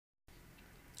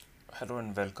Hello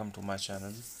and welcome to my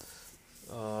channel.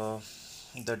 Uh,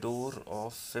 the door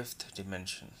of fifth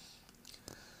dimension.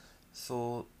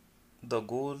 So, the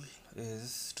goal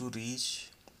is to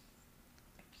reach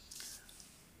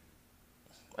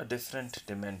a different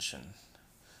dimension,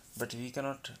 but we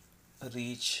cannot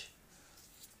reach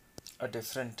a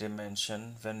different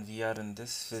dimension when we are in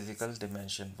this physical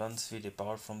dimension. Once we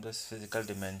depart from this physical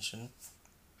dimension,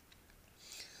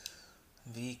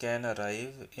 we can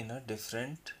arrive in a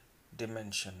different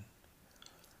dimension.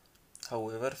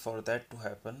 However, for that to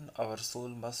happen, our soul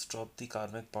must drop the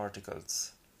karmic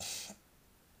particles,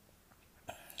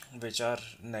 which are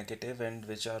negative and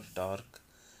which are dark.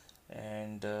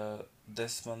 And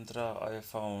this mantra I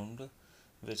found,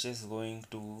 which is going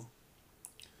to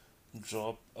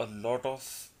drop a lot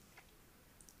of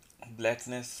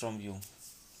blackness from you.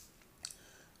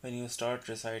 When you start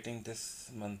reciting this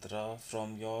mantra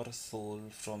from your soul,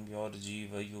 from your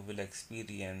jiva, you will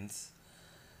experience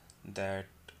that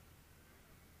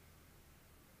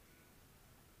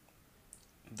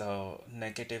the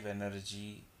negative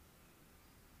energy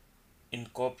in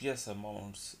copious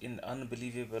amounts, in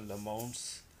unbelievable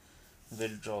amounts,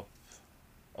 will drop.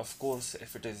 Of course,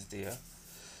 if it is there,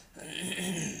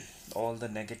 all the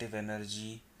negative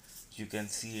energy, you can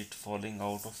see it falling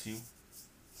out of you.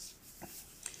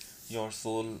 Your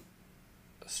soul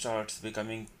starts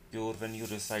becoming pure when you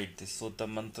recite this. So the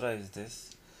mantra is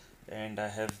this, and I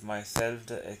have myself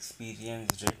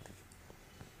experienced it,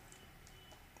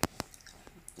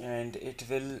 and it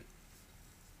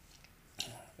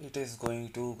is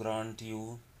going to grant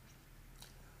you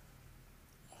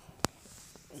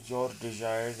your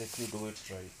desires if you do it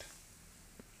right.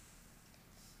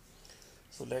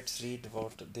 So let's read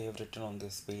what they have written on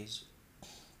this page.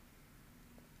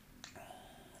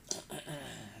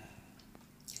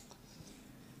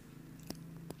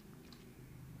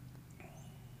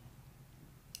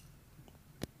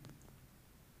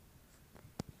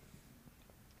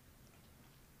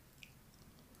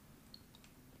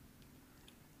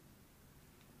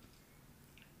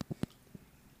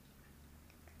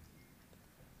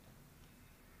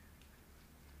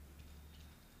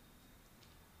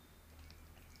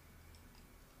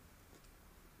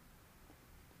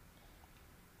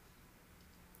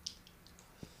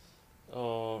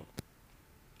 Uh,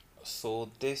 so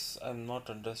this I'm not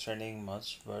understanding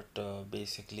much, but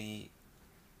basically,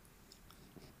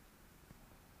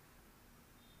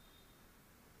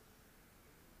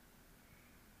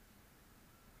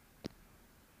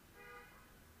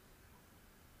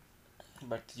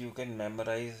 but you can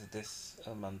memorize this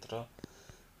mantra.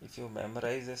 If you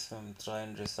memorize this mantra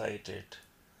and recite it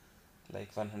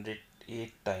like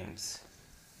 108 times,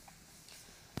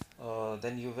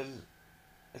 then you will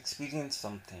experience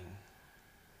something.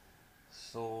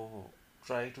 So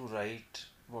try to write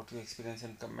what you experience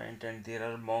and comment. And there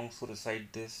are monks who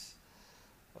recite this,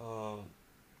 uh,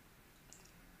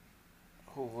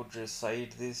 who would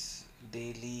recite this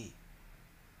daily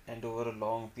and over a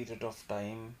long period of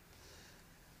time,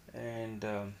 and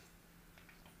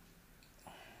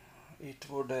it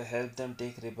would help them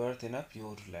take rebirth in a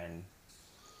pure land.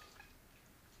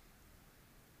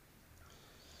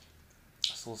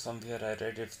 So somewhere I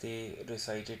read if they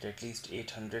recited at least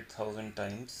 800,000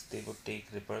 times, they would take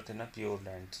rebirth in a pure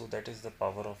land. So that is the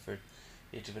power of it.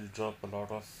 It will drop a lot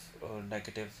of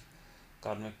negative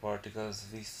karmic particles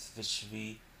which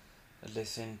we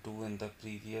listened to in the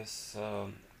previous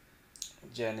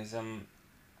Jainism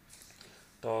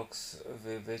talks,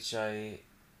 which I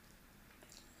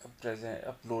present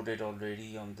uploaded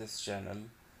already on this channel.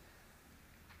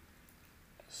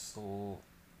 So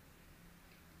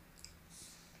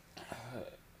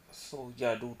so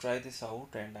yeah, do try this out,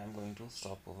 and I'm going to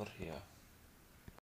stop over here.